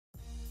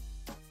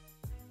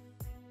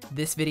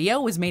This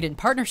video was made in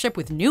partnership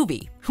with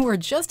Newbie, who are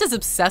just as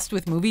obsessed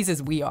with movies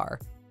as we are.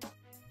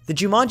 The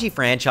Jumanji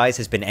franchise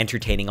has been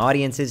entertaining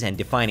audiences and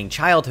defining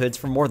childhoods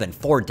for more than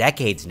 4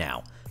 decades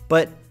now.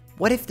 But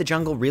what if the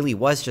jungle really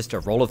was just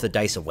a roll of the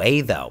dice away,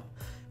 though?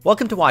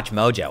 Welcome to Watch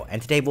Mojo,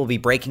 and today we'll be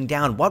breaking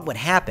down what would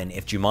happen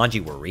if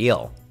Jumanji were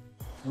real.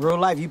 In real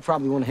life, you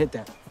probably want to hit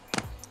that.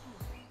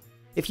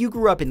 If you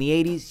grew up in the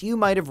 80s, you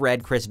might have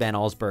read Chris Van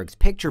Allsburg's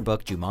picture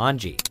book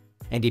Jumanji.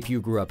 And if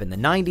you grew up in the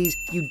 90s,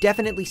 you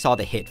definitely saw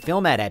the hit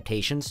film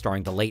adaptation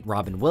starring the late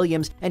Robin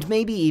Williams, and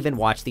maybe even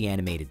watched the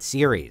animated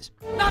series.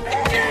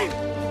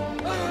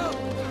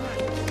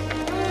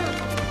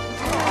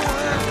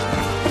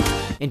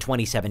 In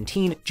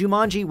 2017,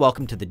 Jumanji: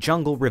 Welcome to the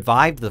Jungle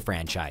revived the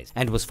franchise,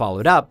 and was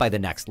followed up by The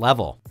Next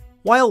Level.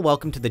 While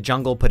Welcome to the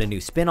Jungle put a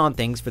new spin on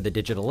things for the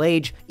digital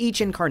age,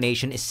 each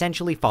incarnation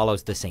essentially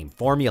follows the same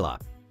formula.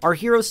 Our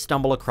heroes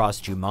stumble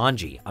across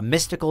Jumanji, a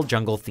mystical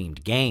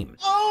jungle-themed game.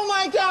 Oh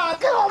my God!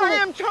 I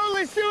am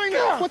totally suing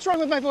you! What's wrong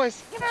with my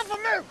voice? Get off of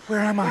me! Where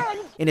am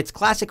I? In its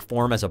classic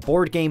form as a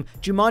board game,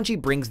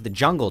 Jumanji brings the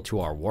jungle to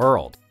our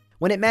world.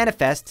 When it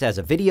manifests as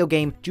a video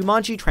game,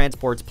 Jumanji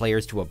transports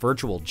players to a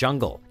virtual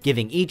jungle,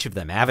 giving each of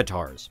them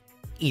avatars.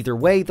 Either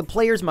way, the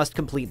players must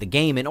complete the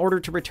game in order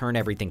to return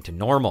everything to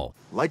normal.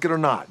 Like it or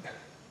not,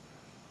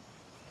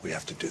 we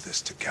have to do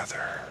this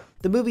together.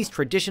 The movies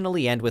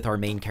traditionally end with our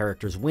main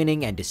characters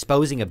winning and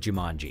disposing of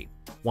Jumanji.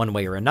 One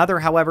way or another,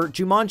 however,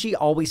 Jumanji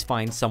always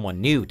finds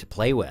someone new to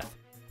play with.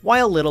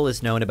 While little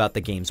is known about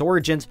the game's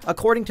origins,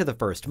 according to the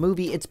first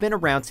movie, it's been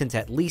around since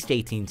at least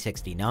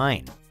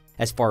 1869.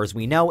 As far as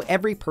we know,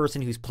 every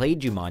person who's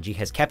played Jumanji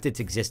has kept its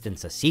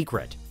existence a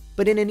secret.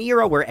 But in an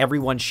era where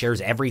everyone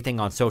shares everything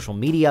on social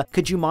media,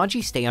 could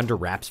Jumanji stay under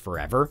wraps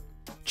forever?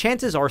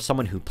 Chances are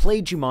someone who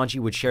played Jumanji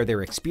would share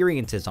their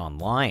experiences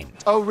online.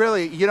 Oh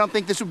really? You don't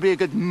think this would be a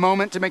good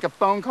moment to make a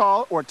phone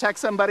call, or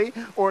text somebody,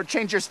 or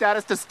change your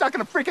status to stuck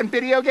in a freaking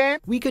video game?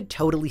 We could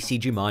totally see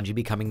Jumanji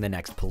becoming the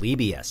next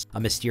Polybius, a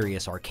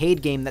mysterious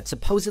arcade game that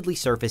supposedly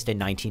surfaced in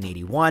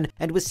 1981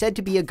 and was said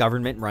to be a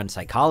government-run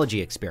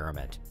psychology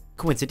experiment.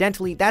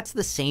 Coincidentally, that's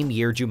the same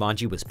year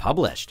Jumanji was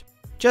published.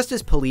 Just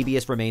as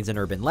Polybius remains an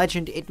urban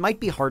legend, it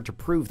might be hard to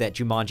prove that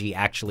Jumanji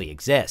actually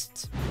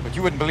exists. But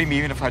you wouldn't believe me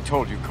even if I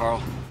told you,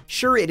 Carl.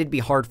 Sure, it'd be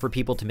hard for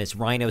people to miss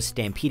rhinos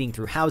stampeding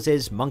through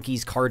houses,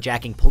 monkeys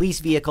carjacking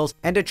police vehicles,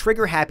 and a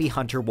trigger-happy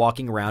hunter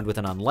walking around with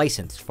an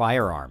unlicensed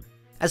firearm.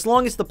 As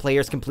long as the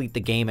players complete the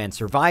game and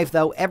survive,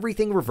 though,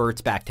 everything reverts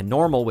back to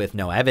normal with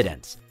no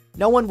evidence.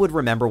 No one would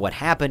remember what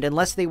happened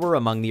unless they were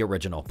among the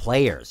original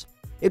players.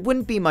 It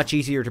wouldn't be much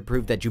easier to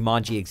prove that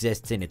Jumanji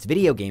exists in its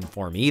video game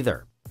form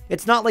either.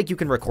 It's not like you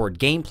can record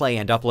gameplay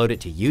and upload it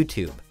to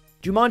YouTube.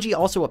 Jumanji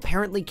also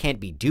apparently can't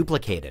be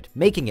duplicated,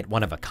 making it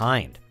one of a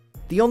kind.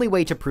 The only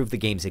way to prove the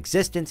game's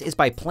existence is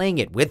by playing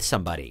it with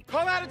somebody.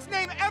 Call out its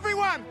name,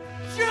 everyone!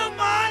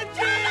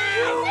 Jumanji!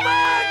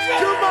 Jumanji!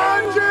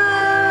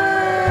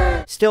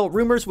 Jumanji! Still,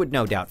 rumors would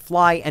no doubt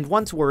fly, and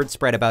once word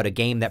spread about a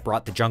game that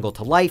brought the jungle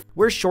to life,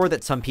 we're sure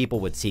that some people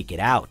would seek it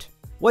out.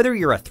 Whether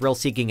you're a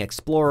thrill-seeking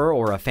explorer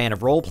or a fan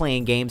of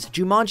role-playing games,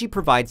 Jumanji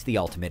provides the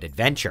ultimate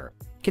adventure.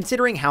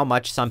 Considering how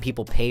much some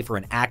people pay for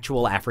an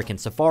actual African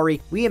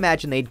safari, we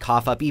imagine they'd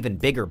cough up even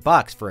bigger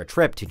bucks for a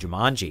trip to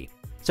Jumanji.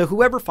 So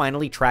whoever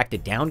finally tracked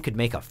it down could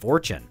make a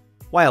fortune.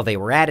 While they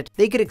were at it,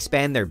 they could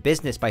expand their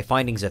business by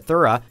finding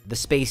Zathura, the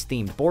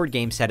space-themed board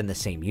game set in the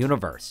same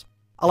universe.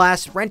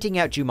 Alas, renting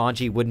out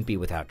Jumanji wouldn't be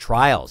without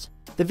trials.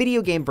 The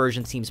video game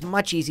version seems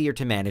much easier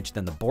to manage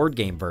than the board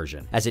game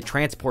version, as it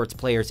transports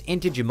players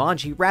into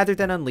Jumanji rather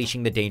than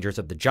unleashing the dangers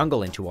of the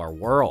jungle into our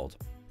world.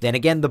 Then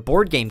again, the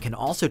board game can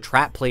also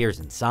trap players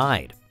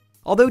inside.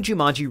 Although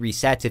Jumanji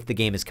resets if the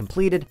game is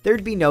completed,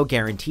 there'd be no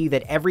guarantee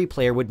that every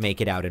player would make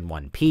it out in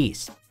one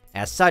piece.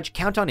 As such,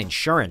 count on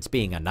insurance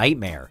being a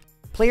nightmare.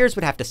 Players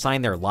would have to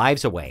sign their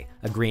lives away,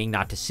 agreeing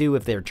not to sue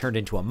if they're turned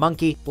into a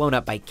monkey, blown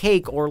up by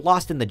cake, or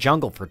lost in the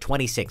jungle for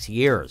 26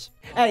 years.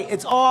 Hey,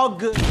 it's all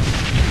good.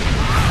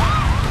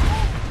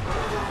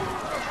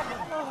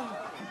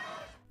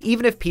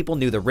 Even if people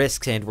knew the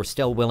risks and were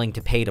still willing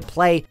to pay to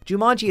play,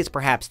 Jumanji is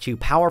perhaps too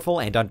powerful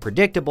and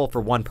unpredictable for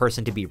one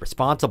person to be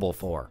responsible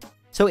for.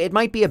 So it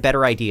might be a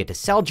better idea to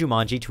sell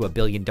Jumanji to a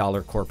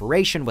billion-dollar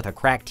corporation with a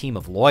crack team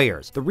of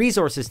lawyers, the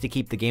resources to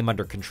keep the game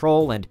under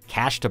control, and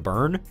cash to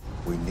burn.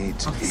 We need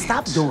to eat.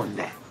 Stop doing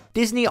that.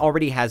 Disney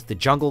already has the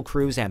Jungle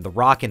Cruise and The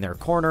Rock in their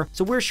corner,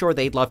 so we're sure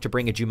they'd love to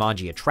bring a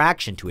Jumanji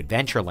attraction to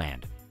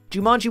Adventureland.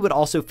 Jumanji would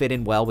also fit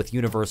in well with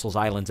Universal's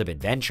Islands of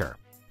Adventure.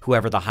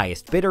 Whoever the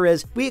highest bidder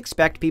is, we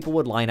expect people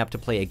would line up to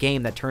play a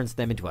game that turns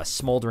them into a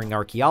smoldering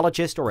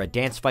archaeologist or a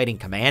dance-fighting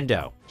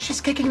commando.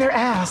 She's kicking their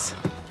ass.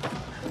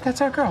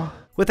 That's our girl.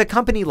 With a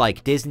company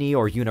like Disney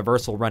or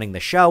Universal running the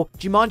show,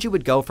 Jumanji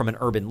would go from an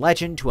urban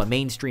legend to a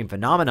mainstream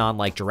phenomenon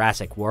like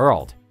Jurassic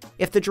World.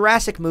 If the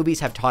Jurassic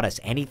movies have taught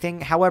us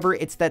anything, however,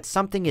 it's that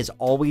something is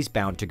always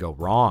bound to go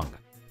wrong.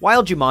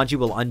 While Jumanji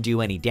will undo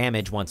any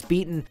damage once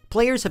beaten,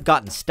 players have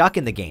gotten stuck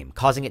in the game,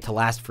 causing it to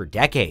last for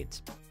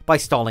decades. By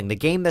stalling the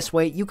game this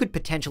way, you could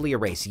potentially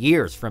erase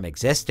years from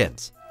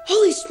existence.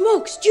 Holy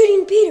smokes, Judy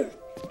and Peter!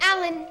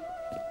 Alan!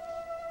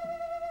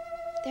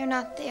 They're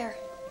not there.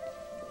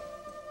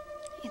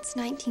 It's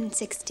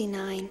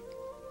 1969.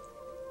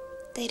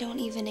 They don't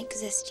even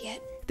exist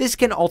yet. This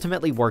can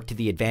ultimately work to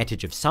the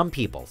advantage of some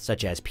people,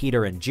 such as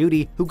Peter and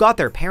Judy, who got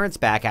their parents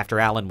back after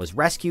Alan was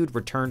rescued,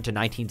 returned to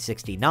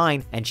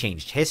 1969, and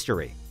changed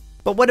history.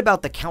 But what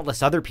about the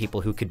countless other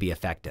people who could be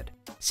affected?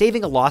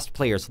 Saving a lost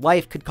player's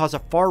life could cause a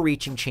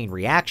far-reaching chain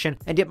reaction,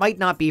 and it might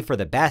not be for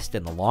the best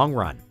in the long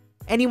run.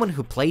 Anyone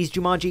who plays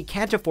Jumanji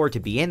can't afford to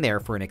be in there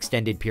for an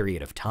extended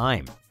period of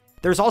time.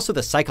 There's also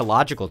the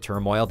psychological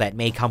turmoil that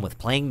may come with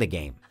playing the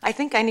game. I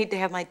think I need to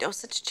have my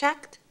dosage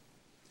checked.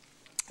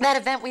 That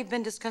event we've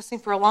been discussing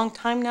for a long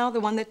time now, the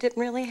one that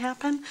didn't really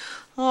happen.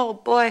 Oh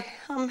boy,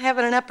 I'm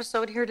having an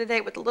episode here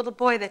today with the little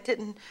boy that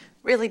didn't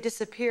really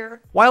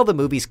disappear. While the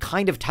movies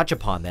kind of touch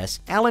upon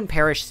this, Alan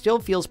Parrish still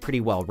feels pretty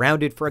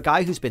well-rounded for a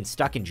guy who's been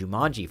stuck in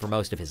Jumanji for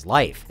most of his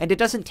life, and it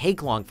doesn't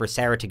take long for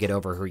Sarah to get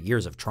over her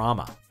years of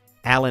trauma.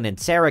 Alan and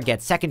Sarah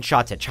get second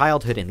shots at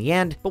childhood in the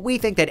end, but we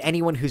think that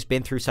anyone who's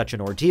been through such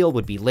an ordeal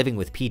would be living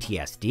with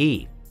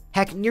PTSD.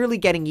 Heck, nearly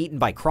getting eaten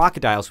by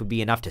crocodiles would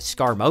be enough to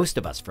scar most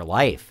of us for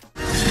life.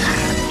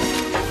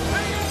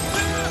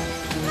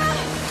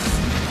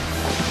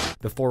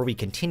 Before we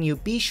continue,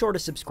 be sure to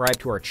subscribe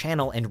to our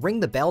channel and ring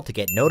the bell to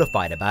get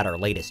notified about our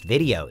latest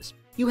videos.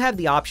 You have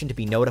the option to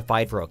be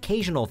notified for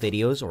occasional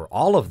videos or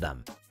all of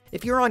them.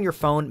 If you're on your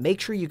phone,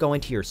 make sure you go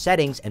into your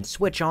settings and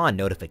switch on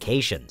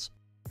notifications.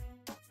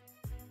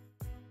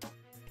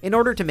 In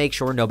order to make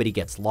sure nobody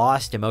gets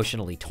lost,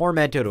 emotionally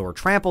tormented, or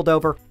trampled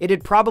over,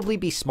 it'd probably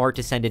be smart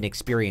to send an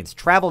experienced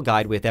travel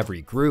guide with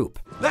every group.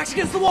 Backs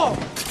against the wall.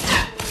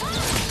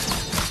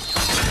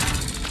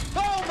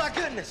 Oh my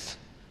goodness.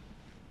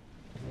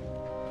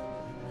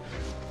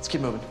 Let's keep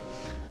moving.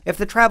 If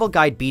the travel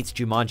guide beats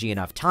Jumanji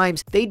enough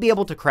times, they'd be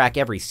able to crack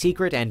every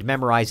secret and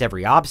memorize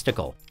every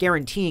obstacle,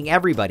 guaranteeing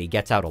everybody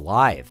gets out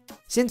alive.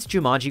 Since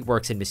Jumanji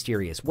works in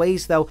mysterious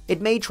ways though, it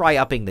may try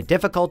upping the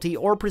difficulty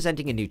or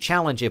presenting a new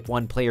challenge if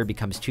one player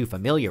becomes too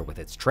familiar with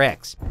its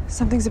tricks.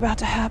 Something's about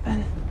to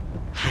happen.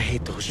 I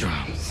hate those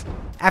drums.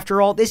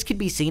 After all, this could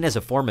be seen as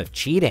a form of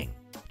cheating.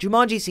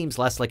 Jumanji seems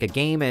less like a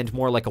game and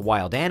more like a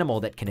wild animal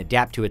that can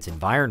adapt to its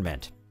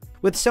environment.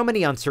 With so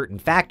many uncertain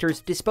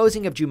factors,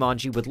 disposing of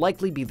Jumanji would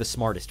likely be the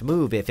smartest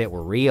move if it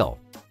were real.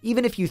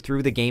 Even if you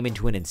threw the game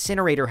into an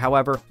incinerator,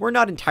 however, we're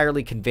not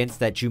entirely convinced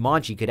that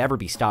Jumanji could ever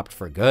be stopped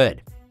for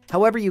good.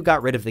 However you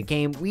got rid of the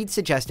game, we'd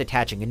suggest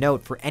attaching a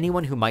note for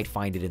anyone who might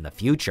find it in the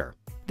future.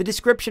 The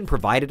description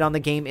provided on the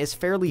game is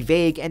fairly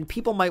vague, and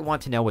people might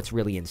want to know what's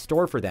really in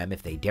store for them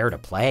if they dare to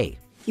play.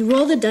 You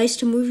roll the dice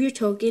to move your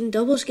token,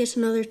 doubles gets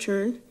another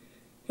turn,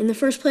 and the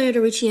first player to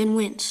reach the end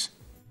wins.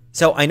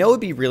 So I know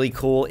it'd be really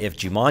cool if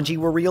Jumanji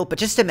were real, but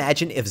just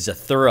imagine if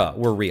Zathura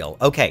were real.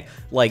 Okay,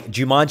 like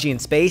Jumanji in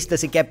space,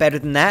 does it get better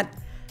than that?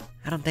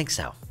 I don't think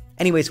so.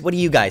 Anyways, what do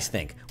you guys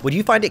think? Would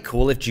you find it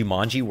cool if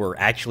Jumanji were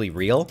actually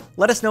real?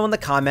 Let us know in the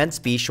comments,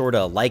 be sure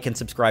to like and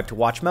subscribe to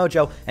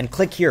WatchMojo, and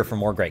click here for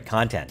more great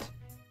content.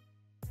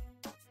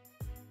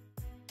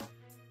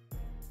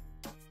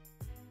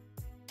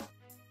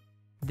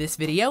 This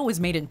video was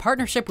made in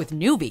partnership with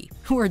Newbie,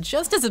 who are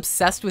just as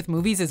obsessed with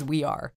movies as we are.